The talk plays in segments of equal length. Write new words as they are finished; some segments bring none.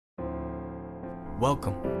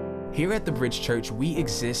Welcome. Here at the Bridge Church, we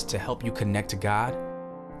exist to help you connect to God,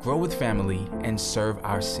 grow with family, and serve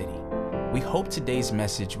our city. We hope today's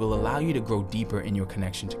message will allow you to grow deeper in your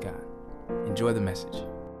connection to God. Enjoy the message.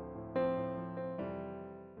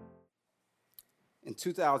 In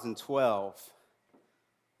 2012,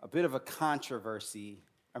 a bit of a controversy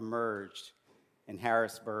emerged in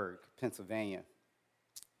Harrisburg, Pennsylvania.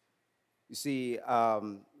 You see,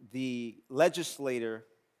 the legislator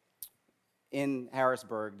in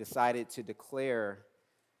Harrisburg decided to declare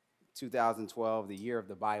 2012 the year of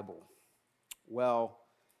the Bible. Well,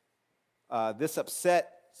 this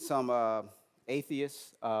upset some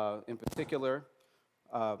atheists, in particular,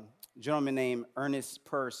 a gentleman named Ernest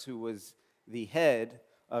Peirce, who was the head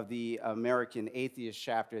of the American Atheist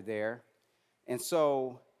chapter there. And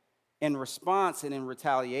so, in response and in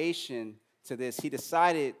retaliation to this, he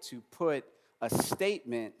decided to put a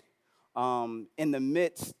statement in the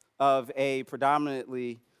midst of a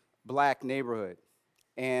predominantly black neighborhood.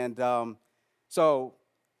 And so,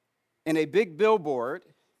 in a big billboard,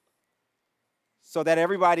 so that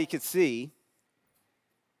everybody could see,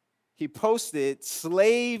 he posted,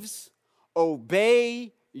 "Slaves,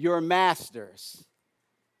 obey your masters."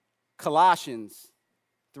 Colossians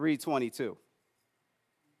 3:22.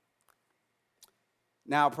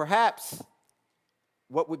 Now, perhaps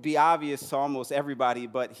what would be obvious to almost everybody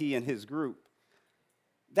but he and his group,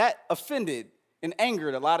 that offended and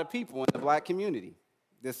angered a lot of people in the black community,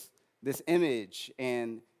 this image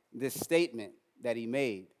and this statement that he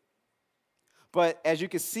made. But as you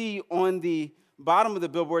can see on the bottom of the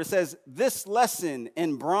billboard, it says, "This lesson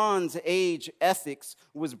in Bronze Age ethics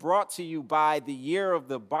was brought to you by the year of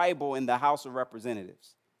the Bible in the House of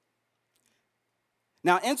Representatives."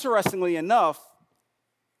 Now, interestingly enough,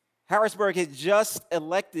 Harrisburg had just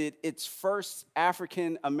elected its first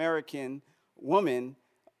African-American woman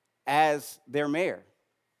as their mayor.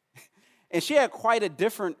 And she had quite a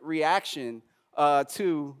different reaction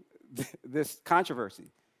to this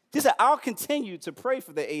controversy. She said, "I'll continue to pray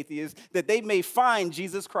for the atheists that they may find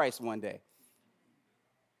Jesus Christ one day."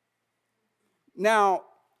 Now,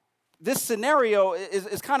 this scenario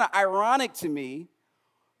is kind of ironic to me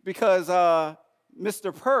because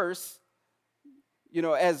Mr. Peirce,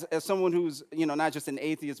 as someone who's, not just an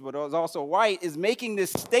atheist, but is also white, is making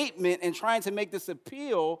this statement and trying to make this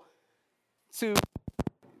appeal to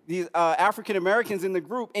these African Americans in the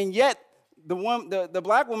group, and yet the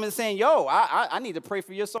black woman is saying, "Yo, I need to pray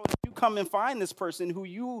for your soul. You come and find this person who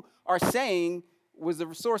you are saying was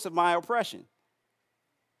the source of my oppression."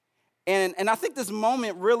 And I think this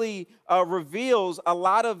moment really reveals a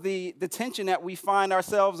lot of the tension that we find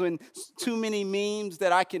ourselves in. Too many memes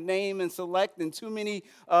that I can name and select, and too many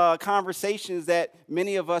conversations that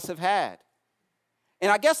many of us have had.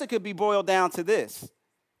 And I guess it could be boiled down to this: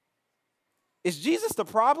 is Jesus the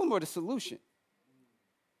problem or the solution?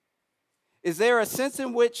 Is there a sense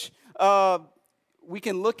in which we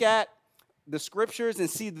can look at the scriptures and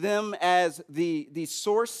see them as the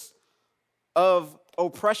source of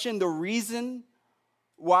oppression, the reason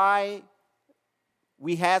why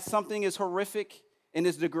we had something as horrific and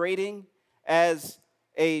as degrading as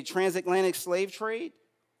a transatlantic slave trade,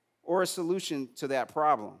 or a solution to that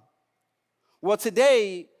problem? Well,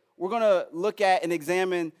 today we're going to look at and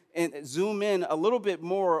examine and zoom in a little bit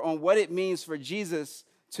more on what it means for Jesus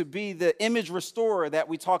to be the image restorer that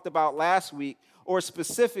we talked about last week, or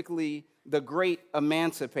specifically the great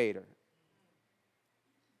emancipator.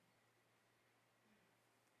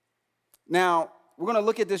 Now, we're going to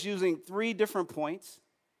look at this using 3 different points.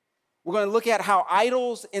 We're going to look at how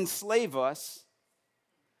idols enslave us,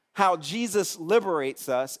 how Jesus liberates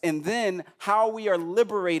us, and then how we are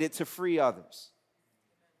liberated to free others.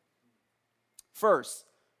 First,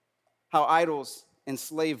 how idols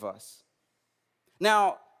enslave us.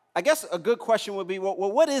 Now, I guess a good question would be, well,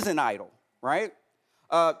 what is an idol, right?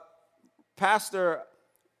 Pastor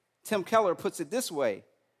Tim Keller puts it this way: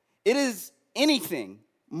 it is anything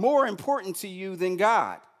more important to you than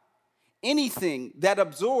God, anything that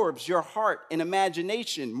absorbs your heart and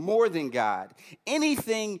imagination more than God,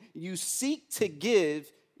 anything you seek to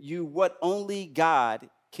give you what only God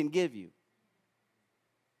can give you.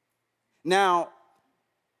 Now,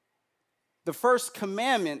 the first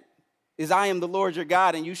commandment is, "I am the Lord your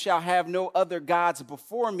God, and you shall have no other gods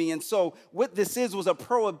before me." And so what this was a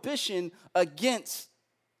prohibition against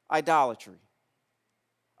idolatry,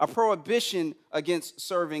 a prohibition against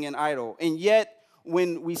serving an idol. And yet,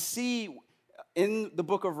 when we see in the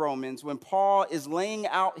book of Romans, when Paul is laying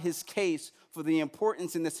out his case for the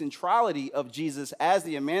importance and the centrality of Jesus as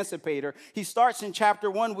the emancipator, he starts in chapter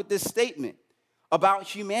 1 with this statement: about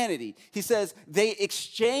humanity. He says they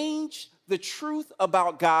exchanged the truth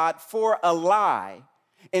about God for a lie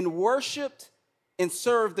and worshiped and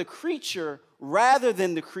served the creature rather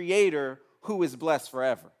than the creator who is blessed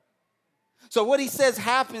forever. So what he says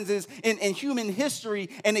happens is in human history,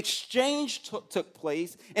 an exchange took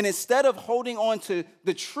place, and instead of holding on to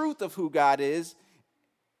the truth of who God is,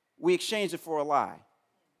 we exchanged it for a lie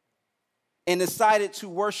and decided to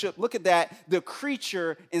worship, look at that, the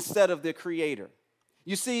creature instead of the creator.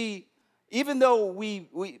 You see, even though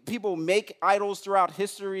people make idols throughout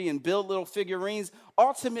history and build little figurines,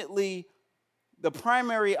 ultimately, the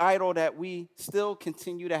primary idol that we still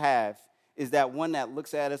continue to have is that one that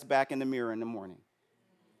looks at us back in the mirror in the morning.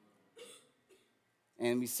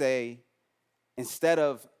 And we say, instead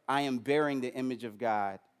of I am bearing the image of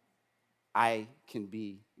God, I can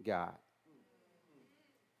be God.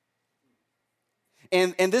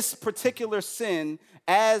 And this particular sin,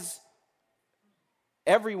 as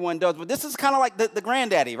everyone does, but this is kind of like the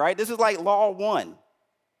granddaddy, right? This is like law 1.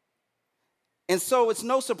 And so it's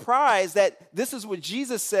no surprise that this is what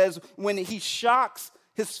Jesus says when he shocks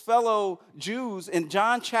his fellow Jews in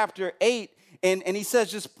John chapter 8, and he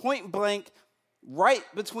says just point blank, right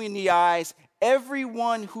between the eyes,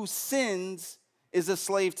 everyone who sins is a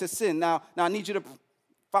slave to sin. Now I need you to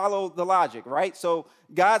follow the logic, right? So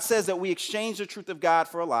God says that we exchange the truth of God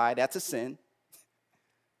for a lie. That's a sin.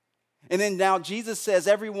 And then now Jesus says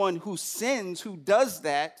everyone who sins, who does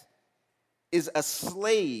that, is a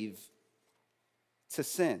slave to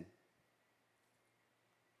sin.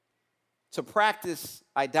 To practice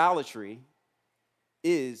idolatry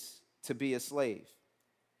is to be a slave.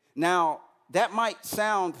 Now, that might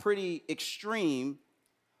sound pretty extreme,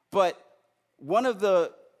 but one of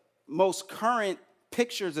the most current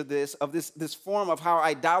pictures of this form of how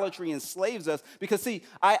idolatry enslaves us, because see,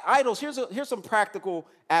 idols, here's some practical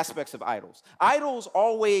aspects of idols. Idols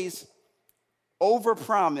always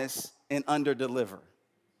overpromise and underdeliver.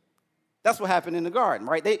 That's what happened in the garden,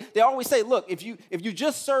 right? They always say, look, if you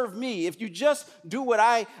just serve me, if you just do what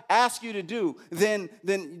I ask you to do, then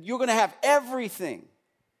you're going to have everything.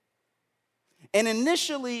 And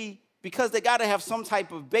initially, because they got to have some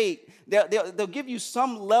type of bait, they'll give you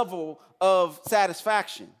some level of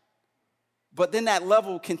satisfaction. But then that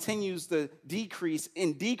level continues to decrease.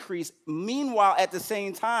 Meanwhile, at the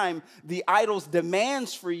same time, the idol's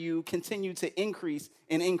demands for you continue to increase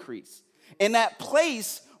and increase. In that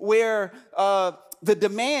place where the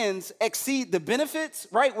demands exceed the benefits,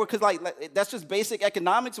 right? Because like that's just basic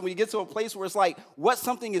economics. And when you get to a place where it's like what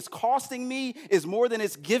something is costing me is more than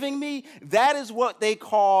it's giving me, that is what they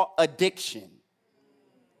call addiction.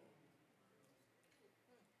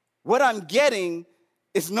 What I'm getting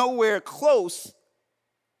is nowhere close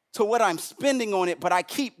to what I'm spending on it, but I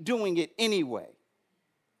keep doing it anyway.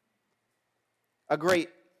 A great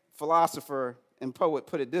philosopher and poet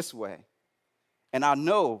put it this way: and I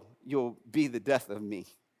know you'll be the death of me,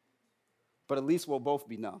 but at least we'll both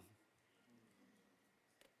be numb.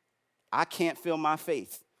 I can't feel my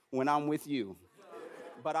faith when I'm with you,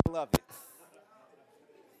 but I love it.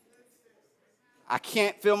 I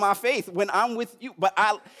can't feel my faith when I'm with you, but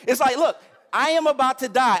it's like, look, I am about to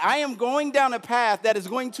die. I am going down a path that is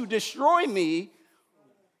going to destroy me.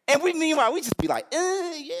 And meanwhile, we just be like,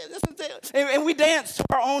 yeah, this is it. And we dance to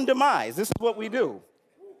our own demise. This is what we do.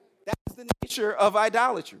 That's the nature of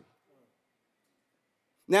idolatry.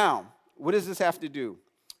 Now, what does this have to do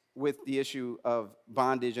with the issue of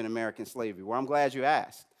bondage and American slavery? Well, I'm glad you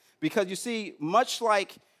asked. Because you see, much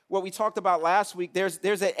like what we talked about last week, there's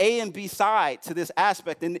an A and B side to this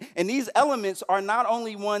aspect. And these elements are not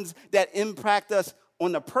only ones that impact us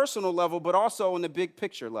on the personal level, but also on the big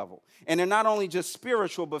picture level. And they're not only just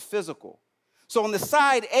spiritual, but physical. So on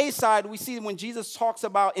the A side, we see when Jesus talks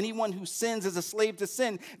about anyone who sins is a slave to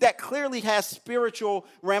sin, that clearly has spiritual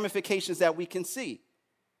ramifications that we can see.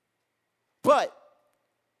 But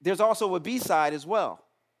there's also a B side as well.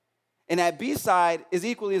 And that B side is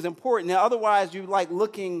equally as important. Now, otherwise, you like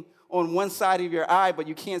looking on one side of your eye, but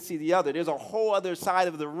you can't see the other. There's a whole other side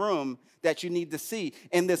of the room that you need to see.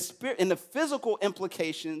 And the physical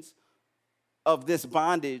implications of this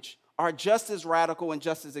bondage are just as radical and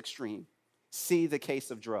just as extreme. See the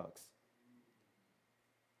case of drugs.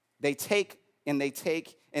 They take and they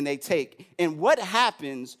take and they take. And what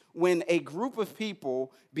happens when a group of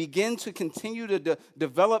people begin to continue to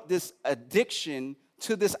develop this addiction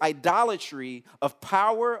to this idolatry of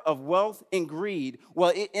power, of wealth, and greed?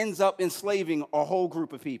 Well, it ends up enslaving a whole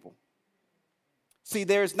group of people. See,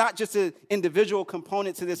 there's not just an individual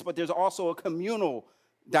component to this, but there's also a communal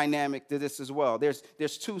dynamic to this as well.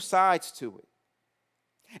 There's two sides to it.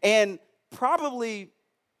 And probably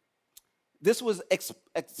This was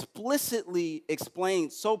explicitly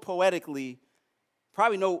explained so poetically,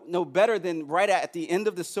 probably no better than right at the end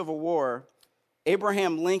of the Civil War,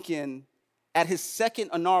 Abraham Lincoln at his second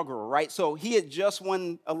inaugural, right? So he had just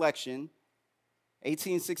won election,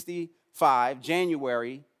 1865,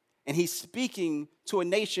 January, and he's speaking to a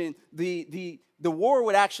nation. The war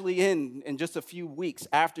would actually end in just a few weeks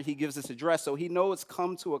after he gives this address, so he knows it's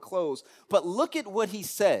come to a close. But look at what he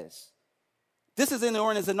says. This is in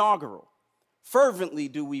his inaugural. Fervently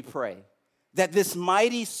do we pray that this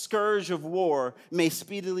mighty scourge of war may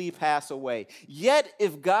speedily pass away. Yet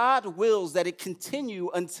if God wills that it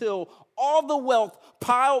continue until all the wealth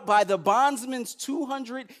piled by the bondsman's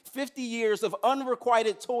 250 years of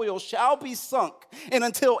unrequited toil shall be sunk, and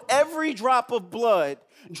until every drop of blood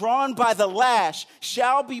drawn by the lash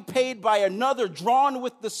shall be paid by another drawn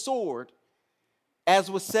with the sword,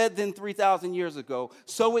 as was said then 3,000 years ago,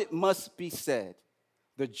 so it must be said,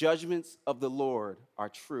 the judgments of the Lord are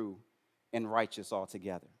true and righteous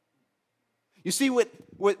altogether. You see what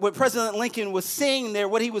President Lincoln was saying there,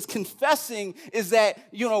 what he was confessing is that,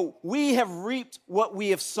 we have reaped what we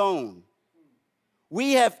have sown.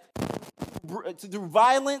 We have, through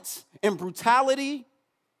violence and brutality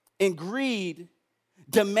and greed,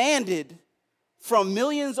 demanded from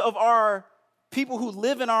millions of our people who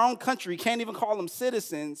live in our own country, can't even call them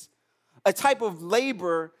citizens, a type of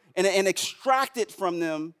labor and extracted from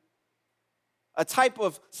them a type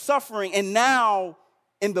of suffering. And now,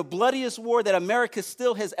 in the bloodiest war that America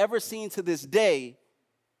still has ever seen to this day,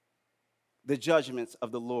 the judgments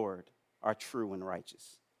of the Lord are true and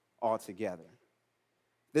righteous altogether.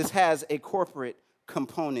 This has a corporate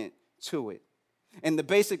component to it. And the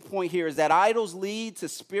basic point here is that idols lead to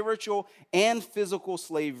spiritual and physical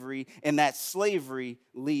slavery, and that slavery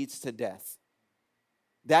leads to death.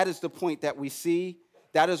 That is the point that we see.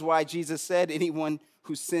 That is why Jesus said, anyone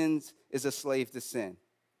who sins is a slave to sin.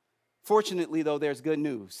 Fortunately, though, there's good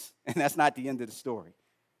news, and that's not the end of the story.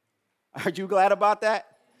 Are you glad about that?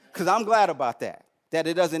 Because I'm glad about that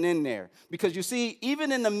it doesn't end there. Because you see,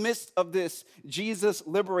 even in the midst of this, Jesus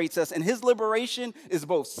liberates us, and his liberation is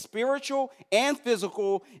both spiritual and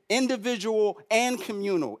physical, individual and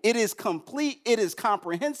communal. It is complete, it is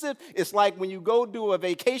comprehensive. It's like when you go do a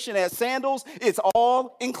vacation at Sandals, it's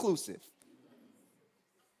all inclusive.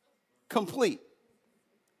 Complete.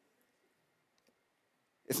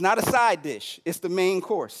 It's not a side dish, it's the main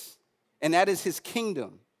course, and that is his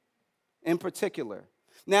kingdom in particular.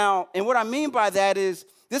 Now, and what I mean by that is,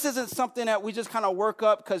 this isn't something that we just kind of work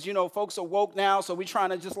up because, folks are woke now, so we're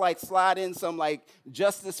trying to just slide in some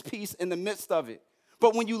justice piece in the midst of it.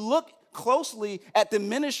 But when you look closely at the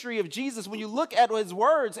ministry of Jesus, when you look at his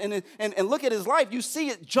words and look at his life, you see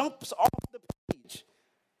it jumps off the page.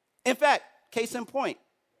 In fact, case in point,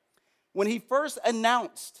 when he first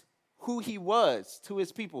announced who he was to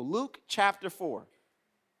his people, Luke chapter 4,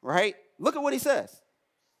 right? Look at what he says.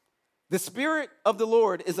 The Spirit of the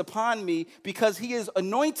Lord is upon me because he has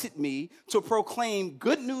anointed me to proclaim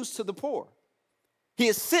good news to the poor. He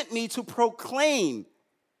has sent me to proclaim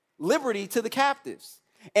liberty to the captives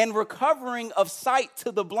and recovering of sight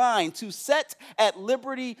to the blind, to set at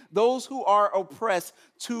liberty those who are oppressed,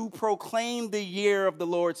 to proclaim the year of the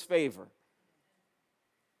Lord's favor.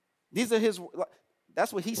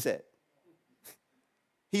 That's what he said.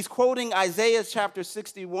 He's quoting Isaiah chapter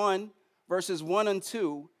 61, verses 1 and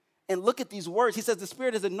 2. And look at these words. He says, the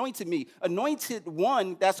Spirit has anointed me. Anointed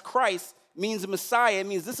one, that's Christ, means Messiah. It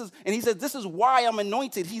means and he says, this is why I'm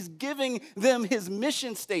anointed. He's giving them his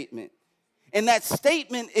mission statement. And that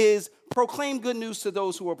statement is, proclaim good news to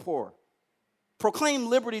those who are poor. Proclaim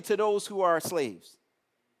liberty to those who are slaves.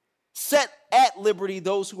 Set at liberty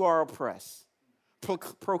those who are oppressed.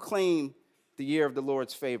 Proclaim the year of the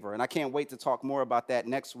Lord's favor. And I can't wait to talk more about that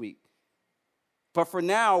next week. But for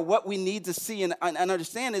now, what we need to see and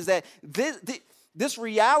understand is that this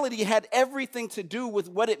reality had everything to do with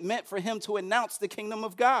what it meant for him to announce the kingdom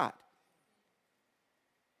of God.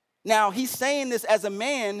 Now, he's saying this as a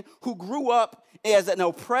man who grew up as an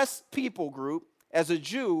oppressed people group, as a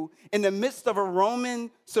Jew, in the midst of a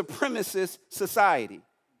Roman supremacist society.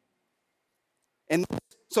 And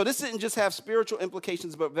so this didn't just have spiritual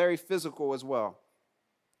implications, but very physical as well.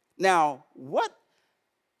 Now,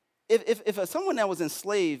 if someone that was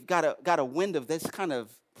enslaved got a wind of this kind of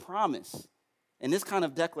promise and this kind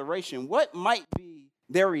of declaration, what might be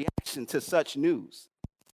their reaction to such news?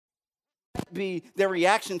 What might be their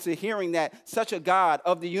reaction to hearing that such a God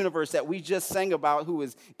of the universe that we just sang about, who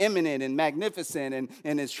is immanent and magnificent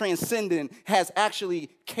and is transcendent, has actually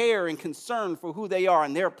care and concern for who they are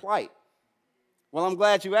and their plight? Well, I'm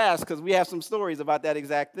glad you asked, because we have some stories about that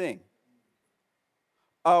exact thing.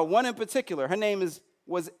 One in particular, her name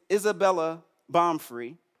was Isabella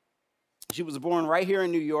Baumfree. She was born right here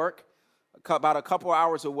in New York, about a couple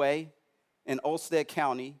hours away in Olmsted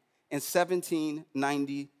County in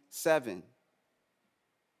 1797.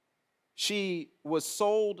 She was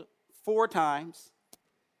sold 4 times,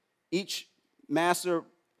 each master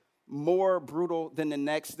more brutal than the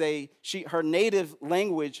next. Her native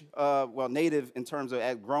language, native in terms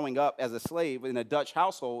of growing up as a slave in a Dutch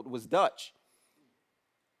household, was Dutch.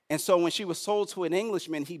 And so when she was sold to an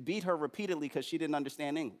Englishman, he beat her repeatedly because she didn't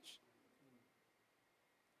understand English.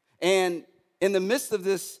 And in the midst of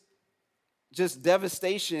this just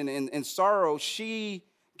devastation and sorrow, she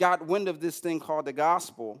got wind of this thing called the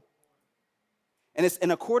gospel.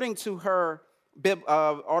 And according to her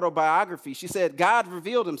autobiography, she said, God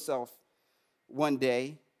revealed himself one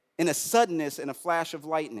day in a suddenness and a flash of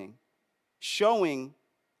lightning, showing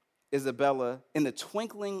Isabella in the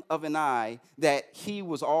twinkling of an eye that he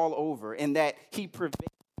was all over and that he pervaded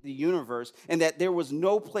the universe and that there was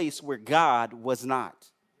no place where God was not.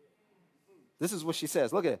 This is what she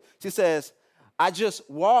says. Look at it. She says, I just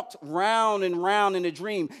walked round and round in a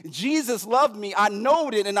dream. Jesus loved me. I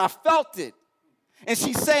knowed it and I felt it. And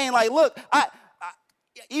she's saying, like, look,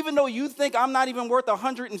 even though you think I'm not even worth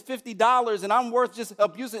 $150 and I'm worth just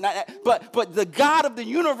abusing, but the God of the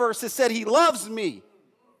universe has said he loves me.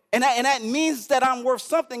 And that means that I'm worth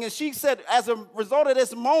something. And she said, as a result of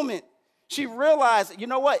this moment, she realized, you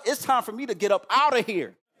know what? It's time for me to get up out of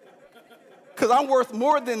here because I'm worth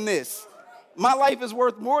more than this. My life is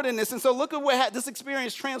worth more than this. And so look at what this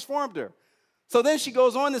experience transformed her. So then she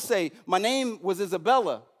goes on to say, my name was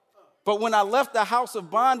Isabella. But when I left the house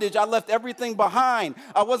of bondage, I left everything behind.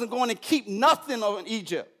 I wasn't going to keep nothing in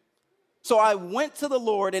Egypt. So I went to the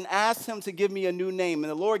Lord and asked him to give me a new name.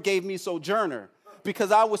 And the Lord gave me Sojourner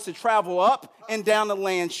because I was to travel up and down the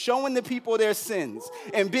land, showing the people their sins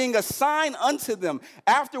and being a sign unto them.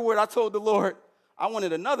 Afterward, I told the Lord, I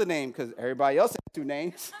wanted another name because everybody else had 2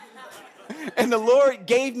 names. And the Lord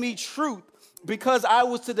gave me truth because I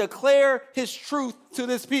was to declare his truth to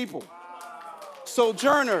this people.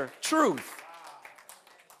 Sojourner, truth.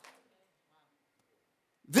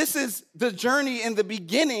 This is the journey in the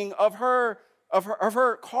beginning of her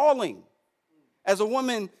calling as a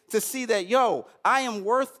woman to see that, I am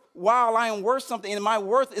worthwhile, I am worth something, and my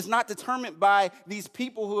worth is not determined by these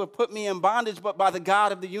people who have put me in bondage, but by the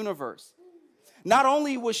God of the universe. Not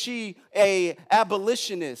only was she an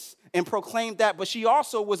abolitionist and proclaimed that, but she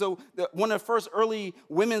also was one of the first early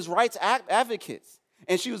women's rights advocates.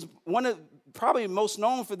 And she was probably most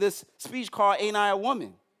known for this speech called Ain't I a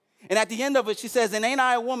Woman? And at the end of it, she says, and ain't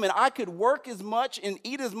I a woman? I could work as much and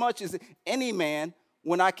eat as much as any man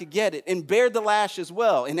when I could get it and bear the lash as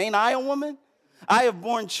well. And ain't I a woman? I have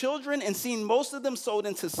borne children and seen most of them sold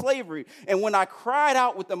into slavery. And when I cried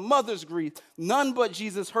out with the mother's grief, none but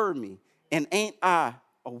Jesus heard me. And ain't I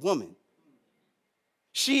a woman?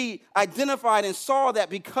 She identified and saw that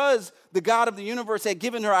because the God of the universe had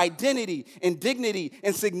given her identity and dignity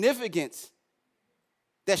and significance,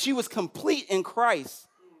 that she was complete in Christ,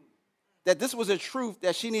 that this was a truth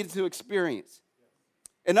that she needed to experience.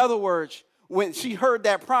 In other words, when she heard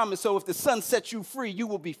that promise, so if the Son sets you free, you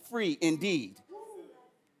will be free indeed.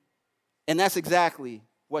 And that's exactly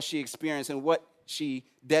what she experienced and what she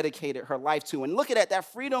dedicated her life to. And look at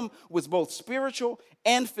that freedom was both spiritual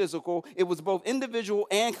and physical. It was both individual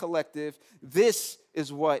and collective. This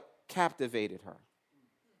is what captivated her.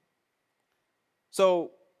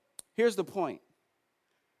 So here's the point.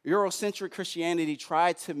 Eurocentric Christianity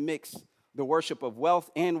tried to mix the worship of wealth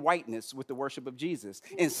and whiteness with the worship of Jesus.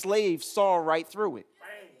 And slaves saw right through it.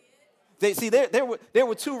 There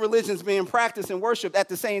were 2 religions being practiced and worshiped at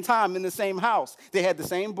the same time in the same house. They had the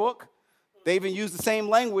same book. They even used the same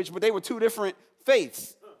language, but they were 2 different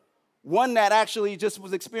faiths. One that actually just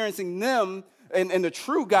was experiencing them and the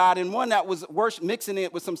true God, and one that was mixing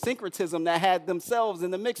it with some syncretism that had themselves in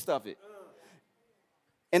the mix of it.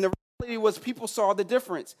 And the reality was people saw the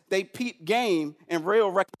difference. They peeped game and real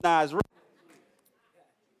recognized real.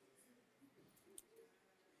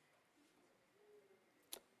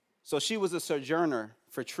 So she was a sojourner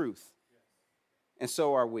for truth, and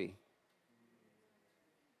so are we.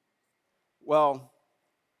 Well,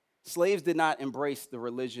 slaves did not embrace the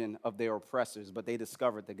religion of their oppressors, but they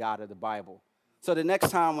discovered the God of the Bible. So the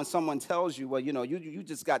next time when someone tells you, well, you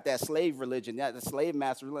just got that slave religion, the slave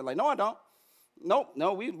master religion, like, no, I don't.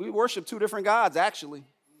 No, we worship 2 different gods, actually.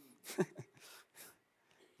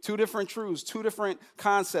 2 different truths, 2 different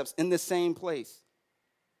concepts in the same place.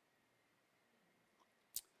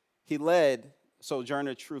 He led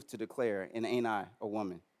Sojourner Truth to declare, and ain't I a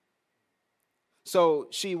woman? So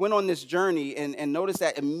she went on this journey and noticed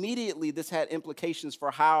that immediately this had implications for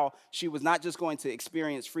how she was not just going to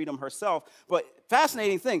experience freedom herself, but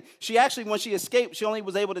fascinating thing, she actually, when she escaped, she only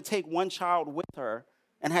was able to take one child with her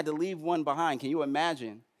and had to leave one behind. Can you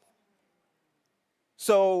imagine?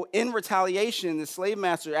 So in retaliation, the slave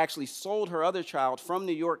master actually sold her other child from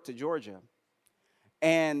New York to Georgia,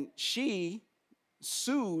 and she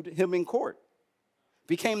sued him in court.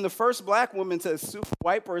 Became the first black woman to sue a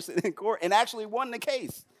white person in court and actually won the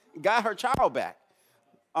case, got her child back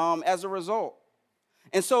as a result.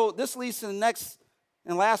 And so this leads to the next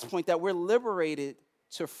and last point, that we're liberated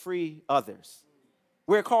to free others.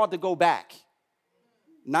 We're called to go back,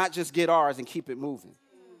 not just get ours and keep it moving.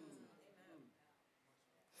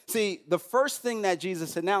 See, the first thing that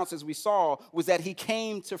Jesus announced, as we saw, was that he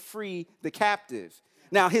came to free the captive.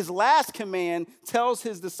 Now, his last command tells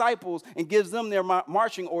his disciples and gives them their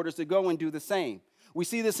marching orders to go and do the same. We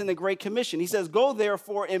see this in the Great Commission. He says, "Go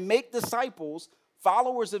therefore and make disciples,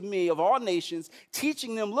 followers of me, of all nations,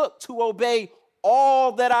 teaching them, look, to obey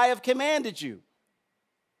all that I have commanded you.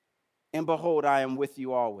 And behold, I am with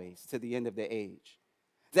you always to the end of the age."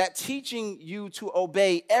 That teaching you to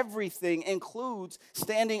obey everything includes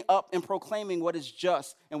standing up and proclaiming what is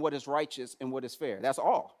just and what is righteous and what is fair. That's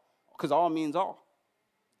all, because all means all.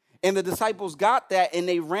 And the disciples got that, and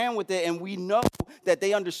they ran with it, and we know that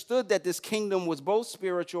they understood that this kingdom was both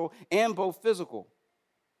spiritual and both physical.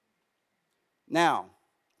 Now,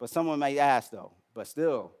 but someone may ask, though, but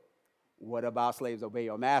still, what about slaves obey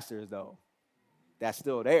your masters, though? That's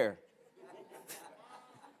still there.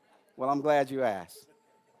 Well, I'm glad you asked.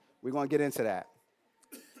 We're going to get into that.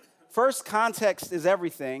 First, context is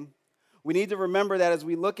everything. We need to remember that as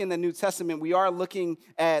we look in the New Testament, we are looking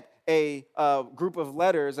at a group of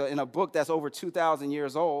letters in a book that's over 2,000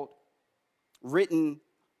 years old, written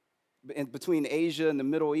between Asia and the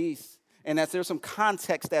Middle East, and that there's some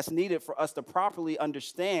context that's needed for us to properly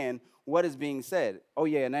understand what is being said. Oh,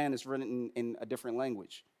 yeah, and then it's written in a different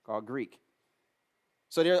language called Greek.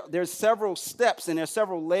 So there's several steps and there's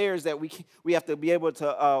several layers that we have to be able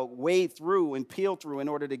to wade through and peel through in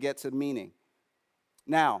order to get to meaning.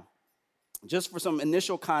 Now, just for some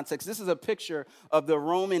initial context, this is a picture of the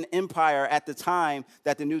Roman Empire at the time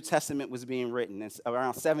that the New Testament was being written. It's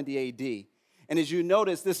around 70 A.D. And as you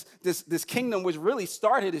notice, this kingdom, which really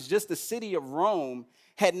started as just the city of Rome,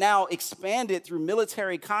 had now expanded through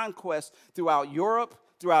military conquest throughout Europe,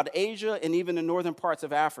 throughout Asia, and even the northern parts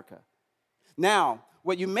of Africa. Now,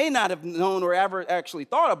 what you may not have known or ever actually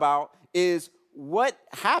thought about is what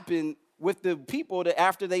happened with the people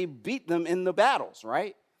after they beat them in the battles,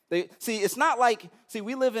 right? It's not like,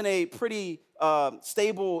 we live in a pretty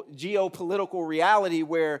stable geopolitical reality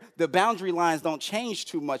where the boundary lines don't change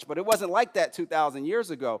too much, but it wasn't like that 2,000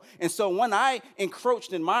 years ago. And so when I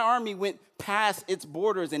encroached and my army went past its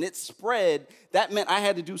borders and it spread, that meant I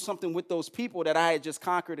had to do something with those people that I had just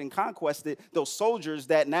conquered and conquested, those soldiers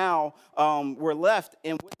that now were left.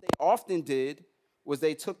 And what they often did was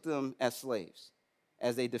they took them as slaves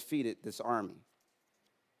as they defeated this army.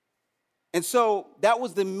 And so that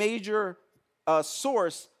was the major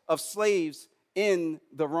source of slaves in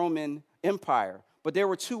the Roman Empire. But there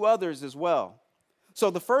were two others as well. So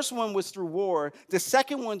the first one was through war. The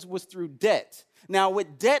second one was through debt. Now,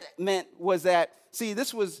 what debt meant was that,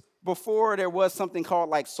 this was before there was something called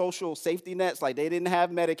like social safety nets. Like they didn't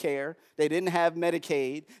have Medicare, they didn't have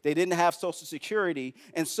Medicaid, they didn't have Social Security.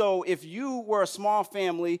 And so if you were a small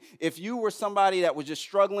family, if you were somebody that was just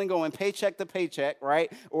struggling going paycheck to paycheck,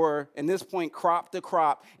 right? Or in this point, crop to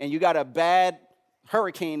crop, and you got a bad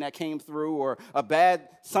hurricane that came through or a bad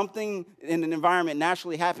something in an environment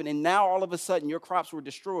naturally happened, and now all of a sudden your crops were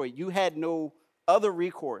destroyed. You had no other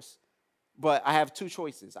recourse, but I have two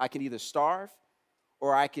choices. I could either starve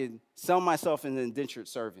or I could sell myself as an indentured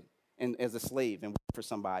servant and as a slave and work for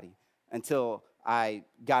somebody until I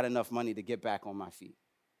got enough money to get back on my feet.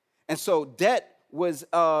 And so debt was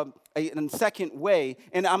a second way.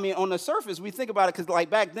 And I mean, on the surface, we think about it because like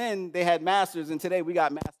back then they had masters and today we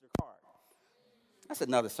got MasterCard. That's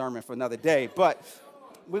another sermon for another day. But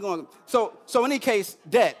we're going to, so in any case,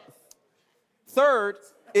 debt. Third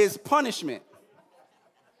is punishment.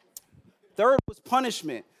 Third was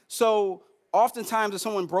punishment. So oftentimes, if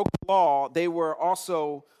someone broke the law, they were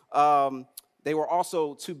also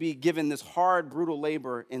to be given this hard, brutal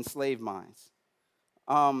labor in slave mines.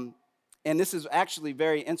 And this is actually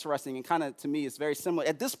very interesting and kind of, to me, it's very similar.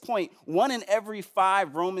 At this point, 1 in every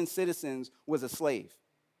 5 Roman citizens was a slave,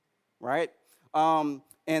 right?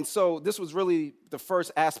 And so this was really the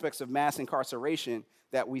first aspects of mass incarceration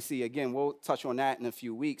that we see. Again, we'll touch on that in a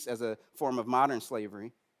few weeks as a form of modern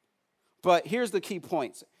slavery. But here's the key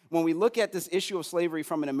points. when we look at this issue of slavery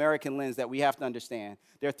from an American lens that we have to understand,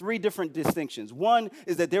 there are three different distinctions. One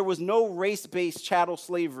is that there was no race-based chattel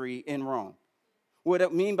slavery in Rome. What I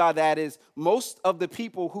mean by that is most of the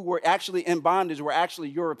people who were actually in bondage were actually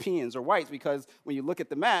Europeans or whites, because when you look at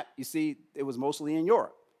the map, you see it was mostly in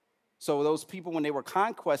Europe. So those people, when they were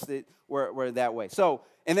conquested, were that way. So,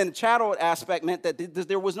 and then the chattel aspect meant that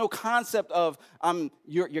there was no concept of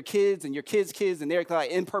your kids and your kids' kids and they're like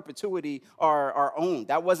in perpetuity are owned.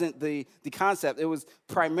 That wasn't the concept. It was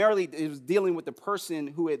primarily, it was dealing with the person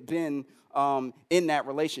who had been in that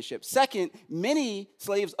relationship. Second, many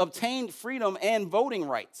slaves obtained freedom and voting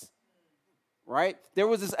rights. Right? There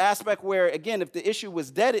was this aspect where, again, if the issue was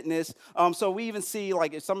debtedness, so we even see,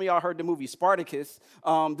 like, if some of y'all heard the movie Spartacus,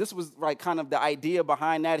 this was, like, kind of the idea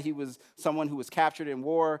behind that. He was someone who was captured in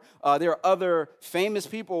war. There are other famous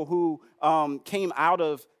people who came out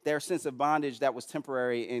of their sense of bondage that was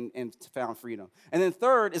temporary and found freedom. And then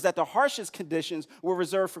third is that the harshest conditions were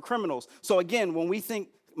reserved for criminals. So, again, when we think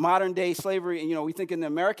modern day slavery, and, we think in the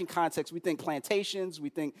American context, we think plantations, we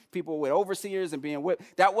think people with overseers and being whipped.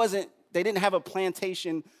 They didn't have a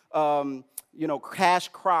plantation, cash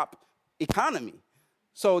crop economy.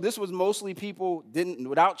 So this was mostly people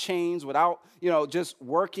without chains, without, just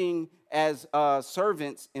working as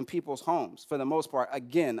servants in people's homes for the most part.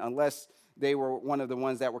 Again, unless they were one of the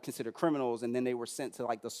ones that were considered criminals, and then they were sent to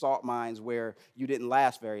like the salt mines where you didn't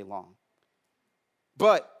last very long.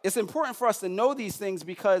 But it's important for us to know these things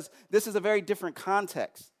because this is a very different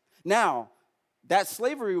context. Now, that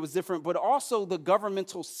slavery was different, but also the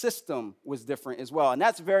governmental system was different as well. And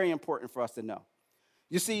that's very important for us to know.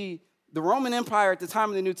 You see, the Roman Empire at the time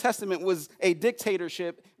of the New Testament was a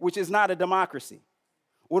dictatorship, which is not a democracy.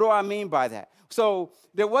 What do I mean by that? So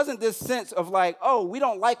there wasn't this sense of like, oh, we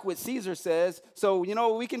don't like what Caesar says, so you know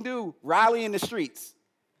what we can do? Rally in the streets.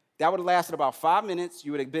 That would have lasted about 5 minutes.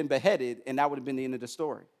 You would have been beheaded, and that would have been the end of the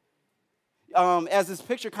story. As this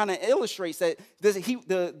picture kind of illustrates, that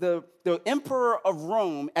the emperor of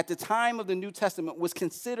Rome at the time of the New Testament was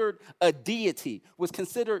considered a deity, was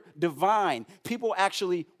considered divine. People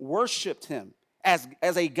actually worshiped him as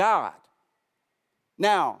a god.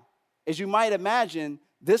 Now, as you might imagine,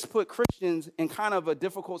 this put Christians in kind of a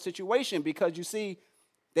difficult situation because you see,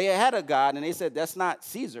 they had a god and they said, that's not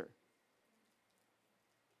Caesar.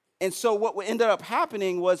 And so what ended up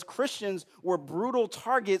happening was Christians were brutal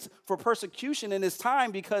targets for persecution in this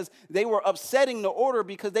time because they were upsetting the order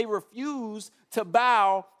because they refused to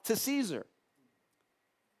bow to Caesar.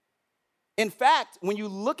 In fact, when you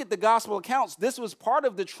look at the gospel accounts, this was part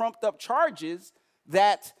of the trumped up charges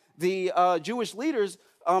that the Jewish leaders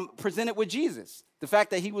presented with Jesus. The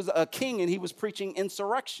fact that he was a king and he was preaching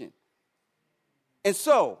insurrection. And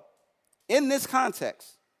so, in this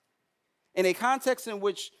context, in a context in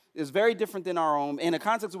which is very different than our own, in a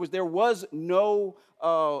context in which there was no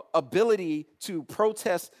ability to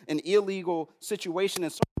protest an illegal situation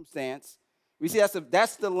and circumstance, we see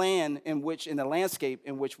that's the land in the landscape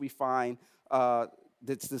in which we find the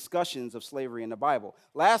discussions of slavery in the Bible.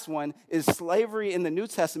 Last one is slavery in the New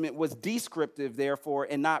Testament was descriptive, therefore,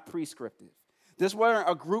 and not prescriptive. This weren't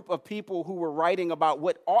a group of people who were writing about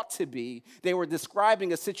what ought to be. They were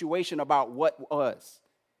describing a situation about what was.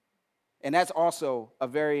 And that's also a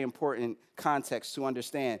very important context to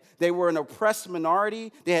understand. They were an oppressed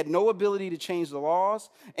minority. They had no ability to change the laws.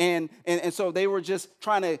 And so they were just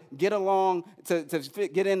trying to get along to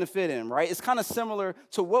get in to fit in, right? It's kind of similar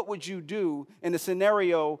to what would you do in the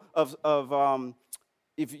scenario of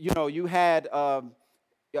if, you had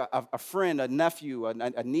a friend, a nephew,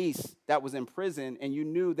 a niece that was in prison, and you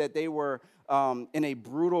knew that they were in a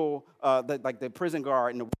brutal, like the prison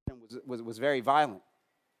guard and the warden was very violent.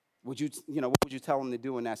 What would you tell them to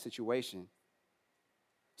do in that situation?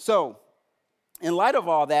 So, in light of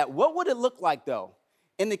all that, what would it look like, though,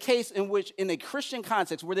 in the case in which, in a Christian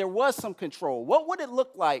context where there was some control? What would it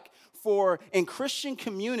look like in Christian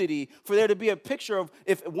community for there to be a picture of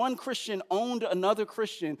if one Christian owned another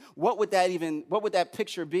Christian, what would that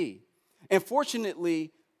picture be? And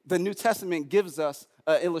fortunately, the New Testament gives us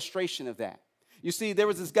an illustration of that. You see, there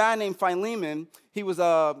was this guy named Philemon. He was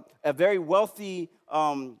a very wealthy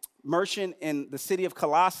merchant in the city of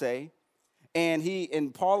Colossae,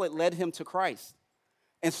 and Paul had led him to Christ.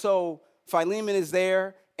 And so Philemon is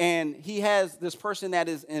there, and he has this person that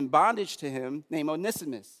is in bondage to him named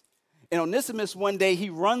Onesimus. And Onesimus, one day, he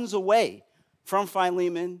runs away from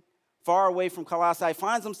Philemon, far away from Colossae,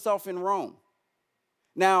 finds himself in Rome.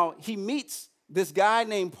 Now, he meets this guy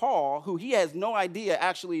named Paul, who he has no idea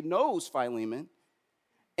actually knows Philemon.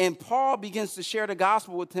 And Paul begins to share the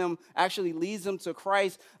gospel with him, actually leads him to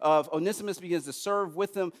Christ. Onesimus begins to serve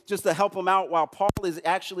with him just to help him out while Paul is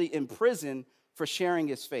actually in prison for sharing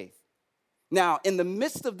his faith. Now, in the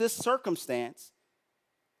midst of this circumstance,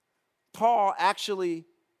 Paul actually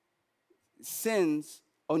sends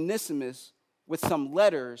Onesimus with some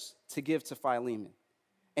letters to give to Philemon.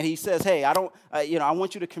 And he says, hey, I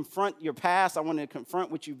want you to confront your past. I want to confront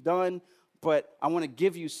what you've done, but I want to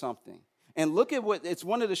give you something. And look at it's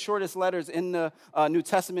one of the shortest letters in the New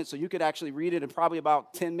Testament, so you could actually read it in probably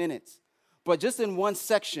about 10 minutes. But just in one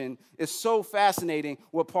section, it's so fascinating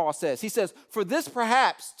what Paul says. He says, for this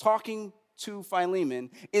perhaps, talking to Philemon,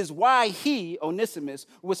 is why he, Onesimus,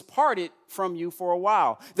 was parted from you for a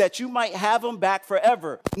while, that you might have him back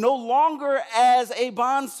forever, no longer as a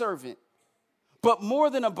bondservant, but more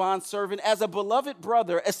than a bondservant, as a beloved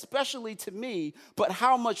brother, especially to me, but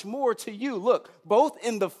how much more to you? Look, both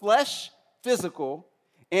in the flesh, physical,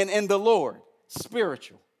 and in the Lord,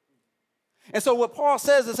 spiritual. And so what Paul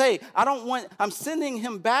says is, hey, I'm sending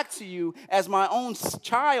him back to you as my own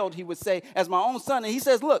child, he would say, as my own son. And he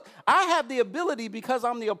says, look, I have the ability, because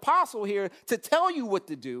I'm the apostle here, to tell you what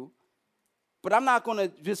to do, but I'm not going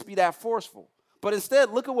to just be that forceful. But instead,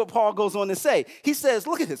 look at what Paul goes on to say. He says,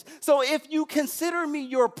 look at this. So if you consider me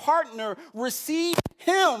your partner, receive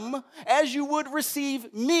him as you would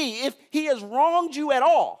receive me. If he has wronged you at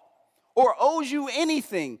all or owes you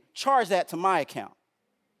anything, charge that to my account.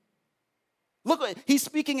 Look, he's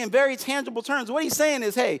speaking in very tangible terms. What he's saying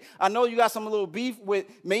is, hey, I know you got some little beef with,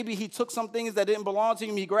 maybe he took some things that didn't belong to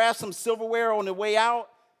him. He grabbed some silverware on the way out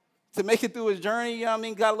to make it through his journey. You know what I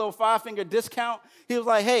mean? Got a little 5-finger discount. He was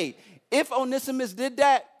like, hey, if Onesimus did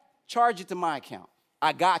that, charge it to my account.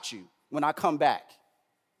 I got you when I come back.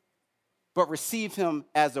 But receive him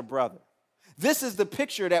as a brother. This is the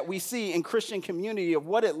picture that we see in Christian community of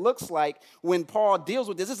what it looks like when Paul deals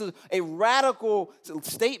with this. This is a radical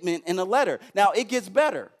statement in a letter. Now, it gets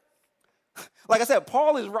better. Like I said,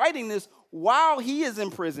 Paul is writing this while he is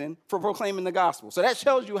in prison for proclaiming the gospel. So that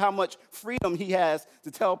tells you how much freedom he has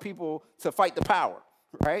to tell people to fight the power,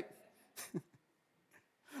 right?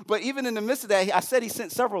 But even in the midst of that, I said he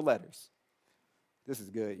sent several letters. This is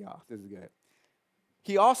good, y'all. This is good.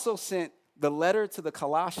 He also sent the letter to the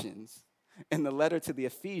Colossians and the letter to the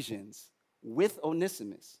Ephesians with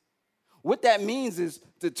Onesimus. What that means is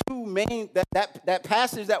the two main, that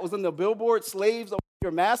passage that was in the billboard, slaves, obey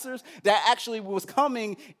your masters, that actually was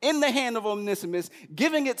coming in the hand of Onesimus,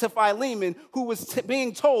 giving it to Philemon, who was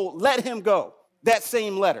being told, let him go. That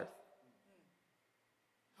same letter.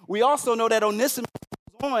 We also know that Onesimus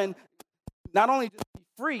was on not only just be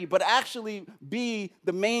free, but actually be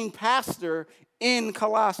the main pastor in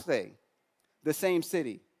Colossae, the same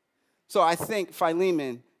city. So I think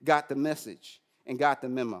Philemon got the message and got the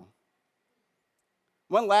memo.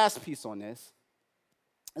 One last piece on this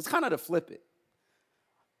is kind of to flip it.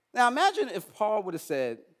 Now imagine if Paul would have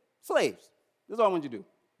said, slaves, this is all I want you to do.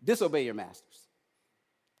 Disobey your masters.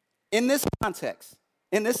 In this context,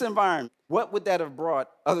 in this environment, what would that have brought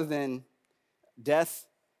other than death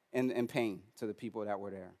and pain to the people that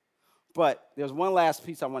were there? But there's one last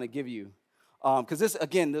piece I want to give you. Because this,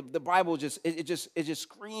 again, the Bible just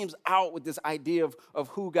screams out with this idea of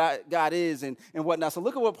who God is and whatnot. So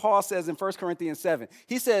look at what Paul says in 1 Corinthians 7.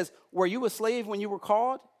 He says, were you a slave when you were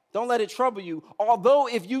called? Don't let it trouble you. Although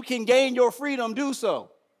if you can gain your freedom, do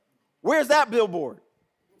so. Where's that billboard?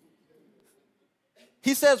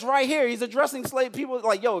 He says right here, he's addressing slave people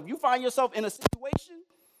like, if you find yourself in a situation,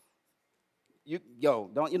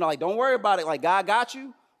 don't worry about it. Like, God got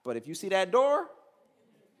you. But if you see that door,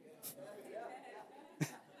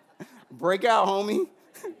 break out, homie.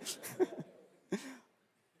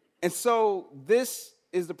 And so this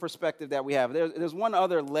is the perspective that we have. There's one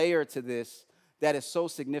other layer to this that is so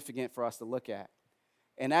significant for us to look at,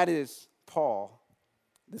 and that is Paul,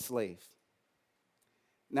 the slave.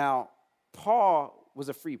 Now, Paul was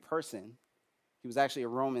a free person. He was actually a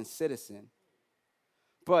Roman citizen.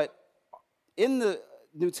 But in the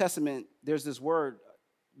New Testament, there's this word,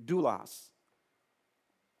 doulos.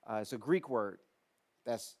 It's a Greek word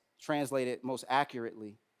that's translated most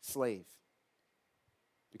accurately, slave.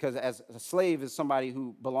 Because as a slave is somebody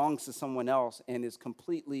who belongs to someone else and is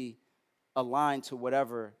completely aligned to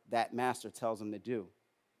whatever that master tells him to do.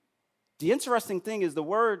 The interesting thing is the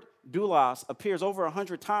word doulos appears over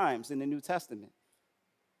 100 times in the New Testament.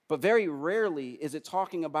 But very rarely is it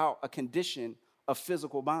talking about a condition of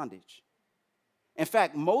physical bondage. In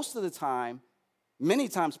fact, most of the time, many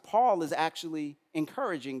times, Paul is actually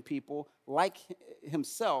encouraging people like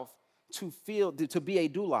himself to be a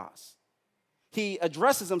doulos. He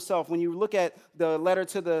addresses himself when you look at the letter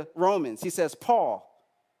to the Romans. He says, Paul,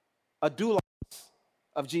 a doulos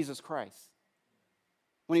of Jesus Christ.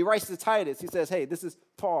 When he writes to Titus, he says, hey, this is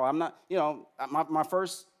Paul. I'm not, my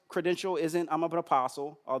first credential isn't I'm an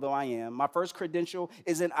apostle, although I am. My first credential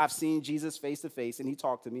isn't I've seen Jesus face to face and he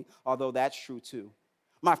talked to me, although that's true too.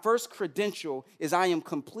 My first credential is I am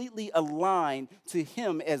completely aligned to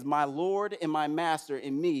him as my Lord and my master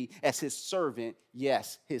and me as his servant,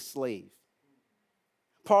 yes, his slave.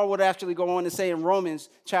 Paul would actually go on to say in Romans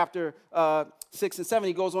chapter 6 and 7,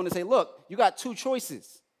 he goes on to say, look, you got two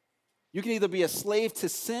choices. You can either be a slave to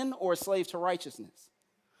sin or a slave to righteousness.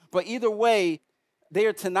 But either way, they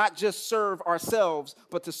are to not just serve ourselves,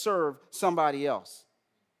 but to serve somebody else.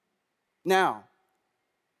 Now,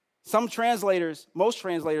 most translators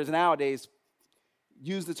nowadays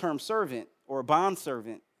use the term servant or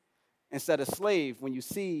bondservant instead of slave when you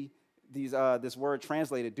see this word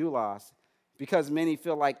translated doulos, because many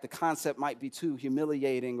feel like the concept might be too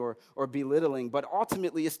humiliating or belittling, but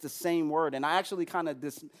ultimately it's the same word. And I actually kind of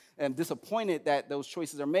am disappointed that those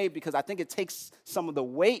choices are made, because I think it takes some of the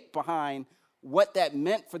weight behind what that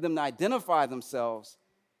meant for them to identify themselves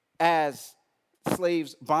as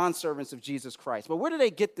slaves, bondservants of Jesus Christ. But where do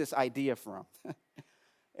they get this idea from?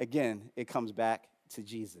 Again, it comes back to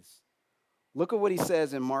Jesus. Look at what he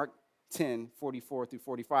says in Mark 10:44 through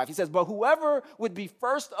 45. He says, but whoever would be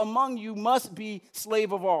first among you must be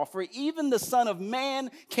slave of all. For even the Son of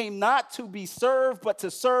Man came not to be served, but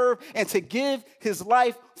to serve and to give his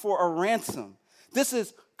life for a ransom. This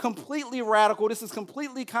is completely radical. This is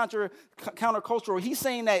completely countercultural. He's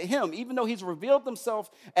saying that him, even though he's revealed himself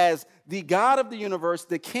as the God of the universe,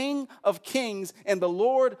 the King of kings, and the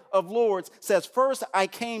Lord of lords, says, first I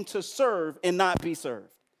came to serve and not be served.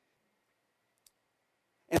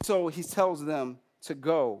 And so he tells them to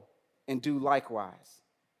go and do likewise.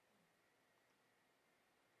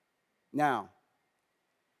 Now,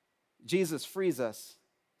 Jesus frees us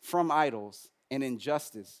from idols and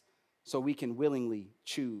injustice so we can willingly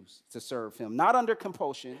choose to serve him, not under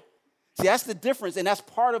compulsion. See, that's the difference, and that's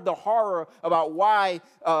part of the horror about why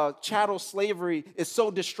chattel slavery is so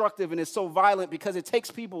destructive and is so violent, because it takes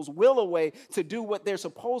people's will away to do what they're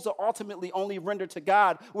supposed to ultimately only render to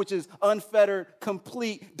God, which is unfettered,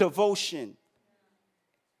 complete devotion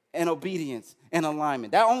and obedience and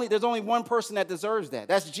alignment. There's only one person that deserves that.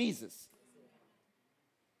 That's Jesus.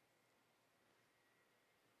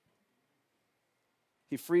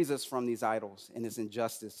 He frees us from these idols and this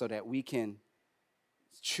injustice so that we can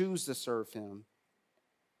choose to serve him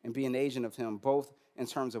and be an agent of him, both in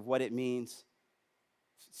terms of what it means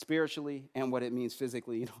spiritually and what it means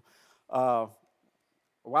physically. A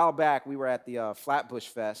while back, we were at the Flatbush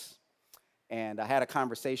Fest, and I had a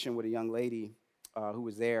conversation with a young lady who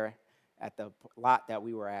was there at the lot that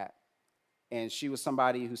we were at. And she was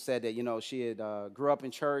somebody who said that, she had grew up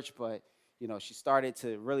in church, but she started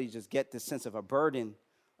to really just get this sense of a burden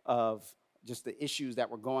of just the issues that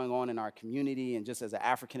were going on in our community, and just as an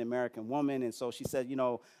African-American woman. And so she said,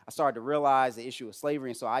 I started to realize the issue of slavery,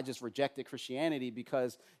 and so I just rejected Christianity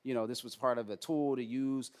because, this was part of a tool to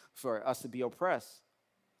use for us to be oppressed.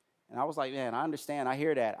 And I was like, man, I understand. I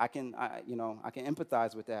hear that. I can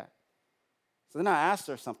empathize with that. So then I asked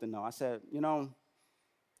her something, though. I said,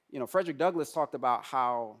 Frederick Douglass talked about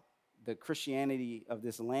how the Christianity of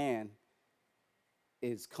this land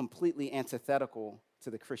is completely antithetical to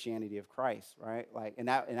the Christianity of Christ, right? And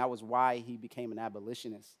that was why he became an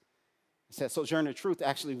abolitionist. He said Sojourner Truth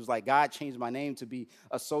actually was like, God changed my name to be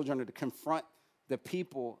a sojourner, to confront the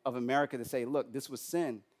people of America, to say, look, this was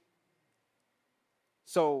sin.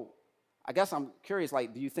 So I guess I'm curious,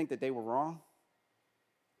 do you think that they were wrong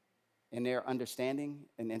in their understanding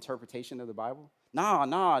and interpretation of the Bible?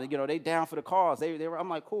 No, they down for the cause. They were. I'm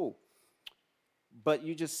like, cool. But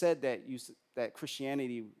you just said that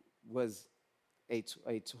Christianity was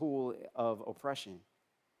a tool of oppression.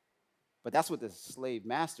 But that's what the slave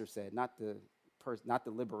master said, not the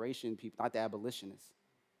liberation people, not the abolitionists.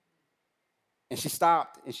 And she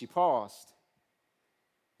stopped and she paused.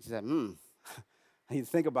 She said, I need to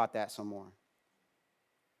think about that some more.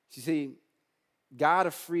 You see, God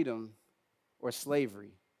of freedom or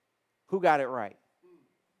slavery, who got it right?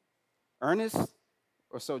 Ernest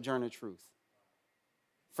or Sojourner Truth?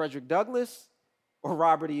 Frederick Douglass or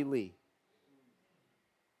Robert E. Lee?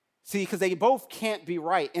 See, because they both can't be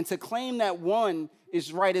right. And to claim that one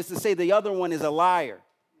is right is to say the other one is a liar.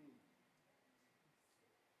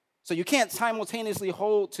 So you can't simultaneously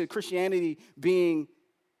hold to Christianity being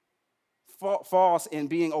false and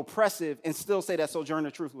being oppressive and still say that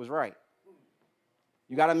Sojourner Truth was right.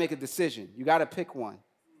 You got to make a decision. You got to pick one.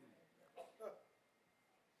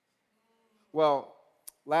 Well,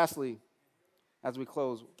 lastly, as we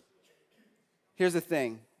close, here's the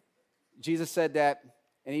thing. Jesus said that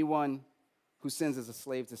anyone who sins is a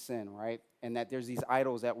slave to sin, right? And that there's these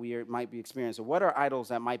idols that we might be experiencing. So what are idols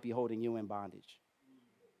that might be holding you in bondage?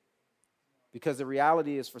 Because the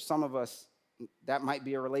reality is, for some of us, that might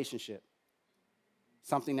be a relationship,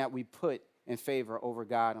 something that we put in favor over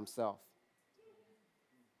God himself.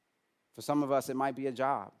 For some of us, it might be a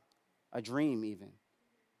job, a dream even.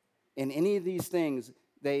 In any of these things,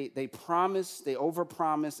 they promise, they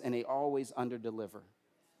overpromise, and they always underdeliver.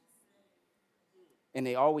 And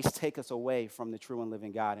they always take us away from the true and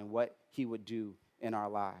living God and what he would do in our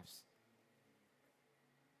lives.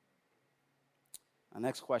 Our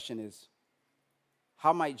next question is,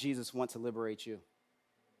 how might Jesus want to liberate you?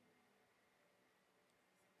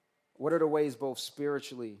 What are the ways, both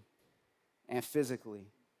spiritually and physically,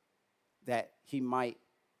 that he might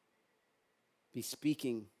be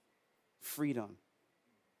speaking freedom?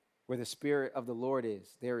 Where the Spirit of the Lord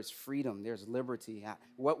is, there is freedom, there's liberty.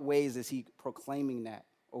 What ways is he proclaiming that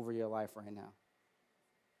over your life right now?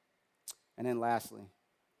 And then lastly,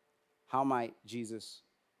 how might Jesus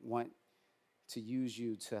want to use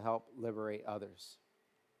you to help liberate others?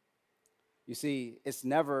 You see, it's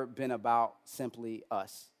never been about simply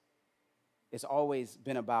us. It's always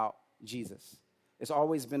been about Jesus. It's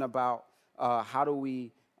always been about how do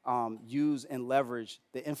we use and leverage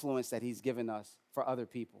the influence that he's given us for other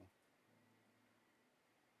people.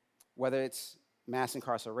 Whether it's mass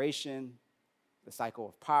incarceration, the cycle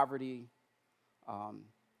of poverty,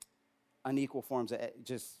 unequal forms of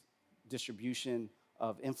just distribution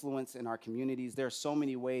of influence in our communities. There are so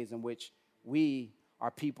many ways in which we are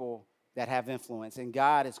people that have influence, and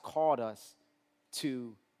God has called us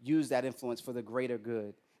to use that influence for the greater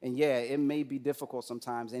good. And yeah, it may be difficult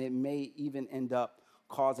sometimes, and it may even end up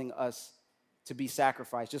causing us to be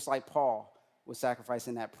sacrificed, just like Paul was sacrificed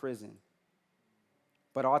in that prison.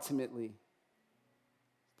 But ultimately,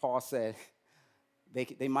 Paul said,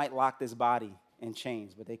 they might lock this body in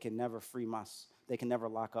chains, but they can never they can never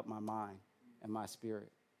lock up my mind and my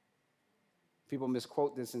spirit. People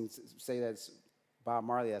misquote this and say that's Bob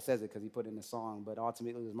Marley that says it because he put it in the song, but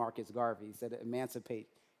ultimately it was Marcus Garvey. He said, emancipate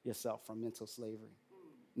yourself from mental slavery.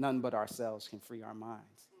 None but ourselves can free our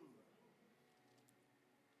minds.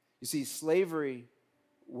 You see, slavery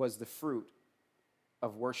was the fruit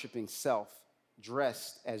of worshiping self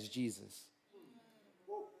dressed as Jesus.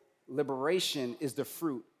 Liberation is the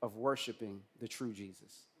fruit of worshiping the true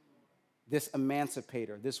Jesus. This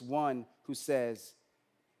emancipator, this one who says,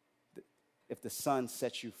 if the Son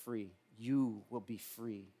sets you free, you will be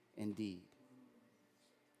free indeed.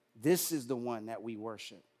 This is the one that we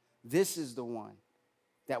worship. This is the one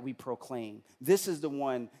that we proclaim. This is the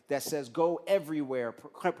one that says, go everywhere,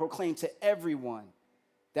 proclaim to everyone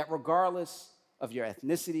that regardless of your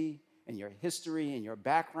ethnicity and your history and your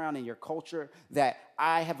background and your culture, that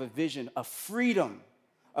I have a vision of freedom,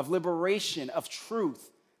 of liberation, of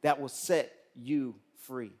truth that will set you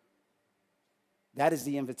free. That is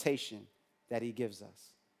the invitation that he gives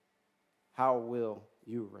us. How will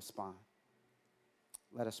you respond?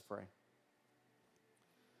 Let us pray.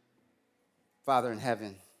 Father in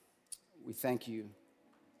heaven, we thank you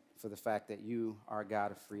for the fact that you are a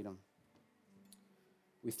God of freedom.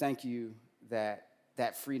 We thank you that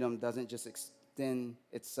that freedom doesn't just extend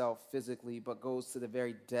itself physically, but goes to the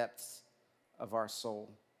very depths of our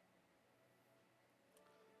soul.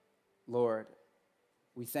 Lord,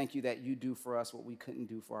 we thank you that you do for us what we couldn't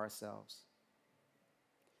do for ourselves.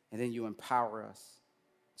 And then you empower us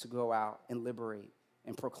to go out and liberate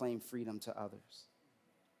and proclaim freedom to others.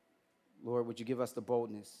 Lord, would you give us the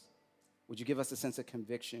boldness? Would you give us a sense of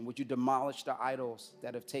conviction? Would you demolish the idols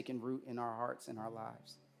that have taken root in our hearts and our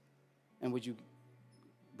lives? And would you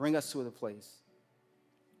bring us to the place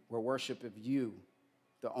where worship of you,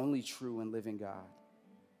 the only true and living God,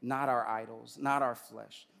 not our idols, not our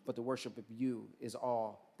flesh, but the worship of you is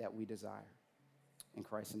all that we desire. In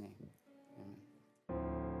Christ's name, amen.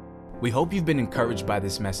 We hope you've been encouraged by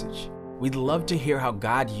this message. We'd love to hear how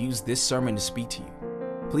God used this sermon to speak to you.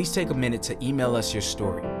 Please take a minute to email us your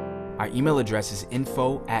story. Our email address is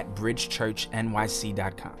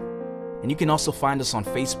info@bridgechurchnyc.com. And you can also find us on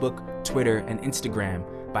Facebook, Twitter, and Instagram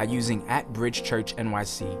by using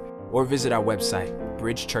 @bridgechurchnyc or visit our website,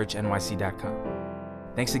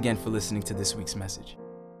 bridgechurchnyc.com. Thanks again for listening to this week's message.